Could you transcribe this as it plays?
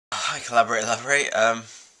Hi, Collaborate, Elaborate. I don't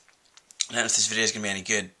know if this video is going to be any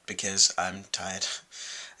good because I'm tired.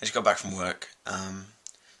 I just got back from work,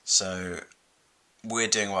 so we're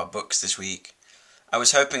doing about books this week. I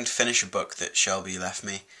was hoping to finish a book that Shelby left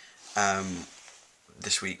me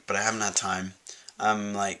this week, but I haven't had time.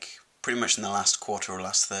 I'm like pretty much in the last quarter or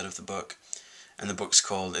last third of the book, and the book's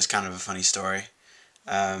called It's Kind of a Funny Story.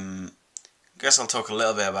 I guess I'll talk a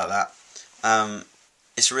little bit about that.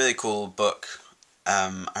 It's a really cool book.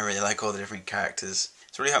 I really like all the different characters.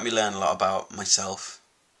 It's really helped me learn a lot about myself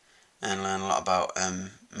and learn a lot about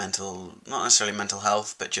not necessarily mental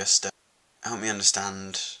health, but just help me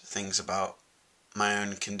understand things about my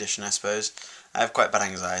own condition, I suppose. I have quite bad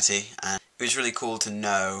anxiety, and it was really cool to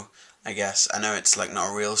know, I guess. I know it's like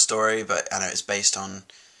not a real story, but I know it's based on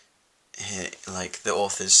like the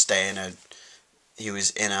author's stay he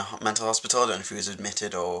was in a mental hospital. I don't know if he was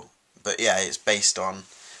admitted but yeah, it's based on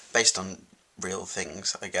real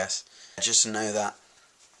things, I guess. Just to know that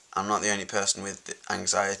I'm not the only person with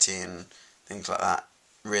anxiety and things like that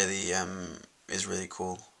really is really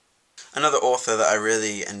cool. Another author that I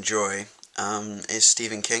really enjoy is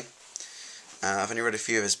Stephen King. I've only read a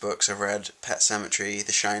few of his books. I've read Pet Sematary,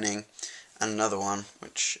 The Shining, and another one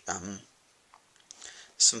which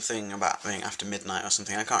something about being after midnight or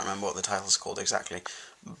something. I can't remember what the title's called exactly,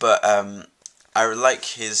 but I like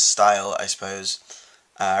his style, I suppose.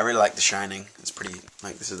 I really like The Shining. It's pretty,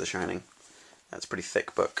 like, this is The Shining. That's a pretty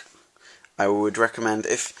thick book. I would recommend,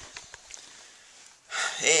 if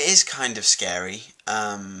it is kind of scary,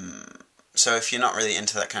 so if you're not really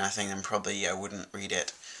into that kind of thing, then probably I wouldn't read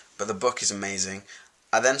it. But the book is amazing.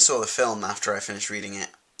 I then saw the film after I finished reading it,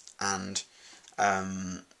 and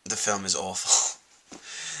the film is awful.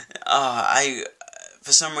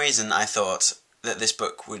 For some reason I thought that this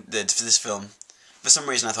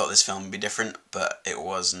film would be different, but it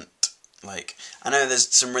wasn't. Like, I know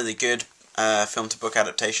there's some really good film-to-book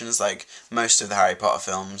adaptations, like most of the Harry Potter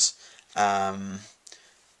films.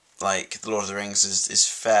 Like, The Lord of the Rings is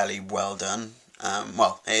fairly well done.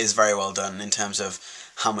 Well, it is very well done in terms of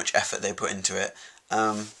how much effort they put into it.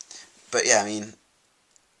 But yeah, I mean,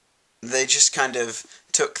 they just kind of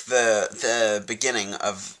took the beginning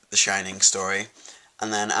of the Shining story,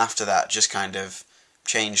 and then after that just kind of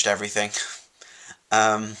changed everything.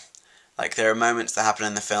 Like, there are moments that happen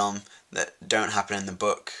in the film that don't happen in the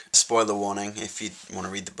book. Spoiler warning if you want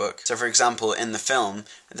to read the book. So, for example, in the film,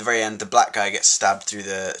 at the very end, the black guy gets stabbed through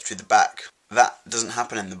the back. That doesn't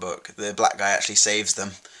happen in the book. The black guy actually saves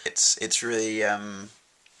them. It's really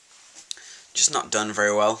just not done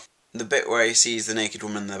very well. The bit where he sees the naked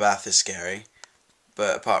woman in the bath is scary,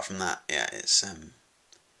 but apart from that, yeah, it's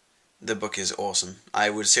the book is awesome. I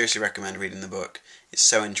would seriously recommend reading the book. It's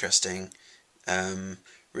so interesting.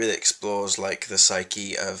 Really explores like the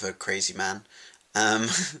psyche of a crazy man.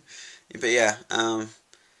 But yeah,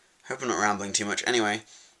 hope I'm not rambling too much. Anyway,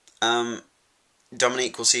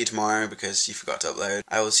 Dominique will see you tomorrow because you forgot to upload.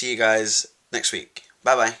 I will see you guys next week.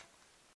 Bye bye.